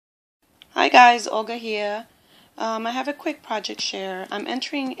Hi guys, Olga here. I have a quick project share. I'm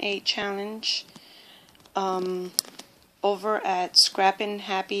entering a challenge over at Scrappin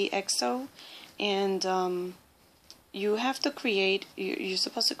Happyxo, and you have to create. You're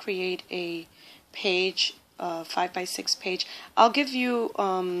supposed to create a page, 5x6 page. I'll give you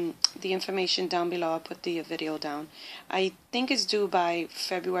the information down below. I'll put the video down. I think it's due by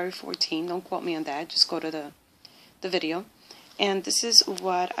February 14. Don't quote me on that. Just go to the video. And this is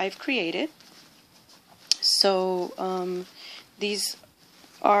what I've created. So these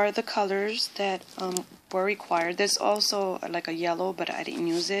are the colors that were required. There's also like a yellow, but I didn't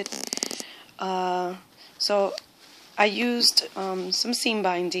use it. So I used some seam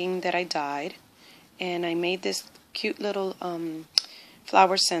binding that I dyed, and I made this cute little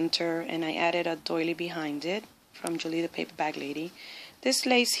flower center, and I added a doily behind it from Julie the Paper Bag Lady. This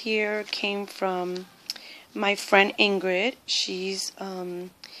lace here came from my friend Ingrid. She's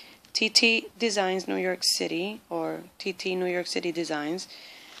TT Designs New York City, or TT New York City Designs.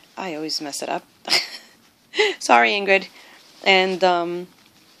 I always mess it up. Sorry, Ingrid. And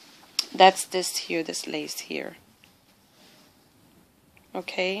that's this here, this lace here.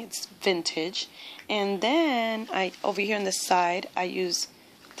 Okay, it's vintage. And then over here on the side, I use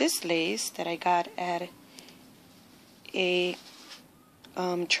this lace that I got at a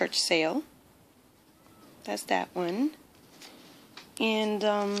church sale. That's that one. And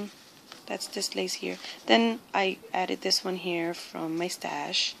that's this lace here. Then I added this one here from my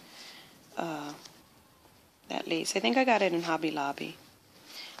stash. That lace. I think I got it in Hobby Lobby.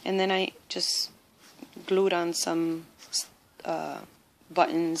 And then I just glued on some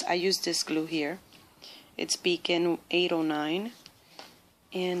buttons. I used this glue here. It's Beacon 809.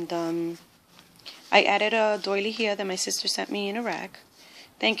 And I added a doily here that my sister sent me in Iraq.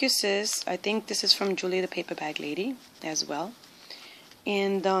 Thank you, sis. I think this is from Julie the Paper Bag Lady as well.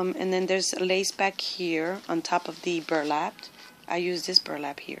 And then there's a lace back here on top of the burlap. I use this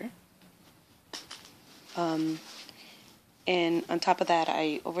burlap here. And on top of that,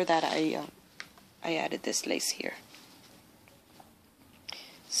 I added this lace here.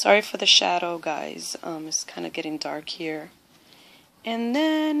 Sorry for the shadow, guys. It's kind of getting dark here. And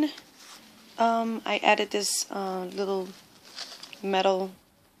then I added this little metal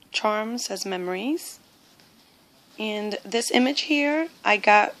charms as memories. And this image here I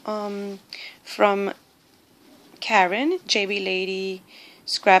got from Karen, JB Lady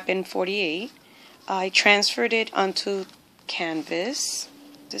Scrappin 48. I transferred it onto canvas,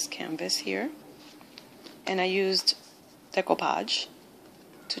 this canvas here, and I used decoupage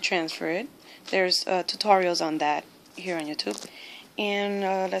to transfer it. There's tutorials on that here on YouTube. And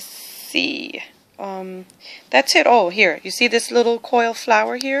let's see, that's it. Oh, here you see this little coil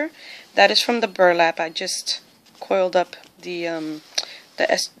flower here. That is from the burlap. I just coiled up the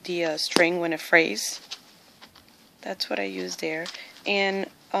string when it frays. That's what I used there. And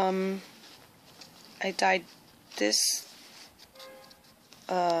I dyed this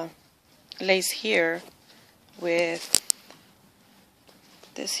lace here with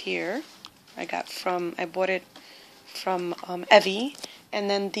this here. I bought it from Evie,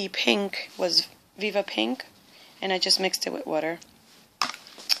 and then the pink was Viva Pink, and I just mixed it with water.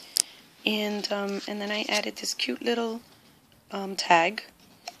 And then I added this cute little tag,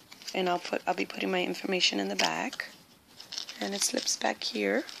 and I'll be putting my information in the back, and it slips back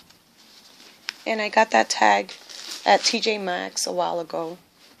here. And I got that tag at TJ Maxx a while ago,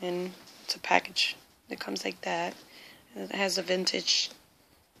 and it's a package that comes like that. And it has a vintage,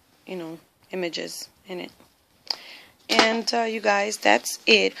 images in it. And you guys, that's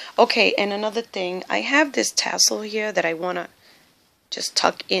it. Okay, and another thing, I have this tassel here that I want to just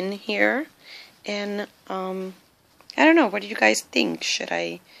tuck in here, and I don't know, what do you guys think? Should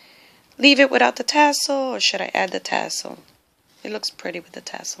I leave it without the tassel, or should I add the tassel? It looks pretty with the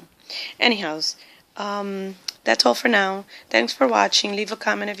tassel. Anyhows, that's all for now. Thanks for watching. Leave a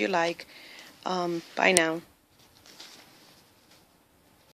comment if you like. Bye now.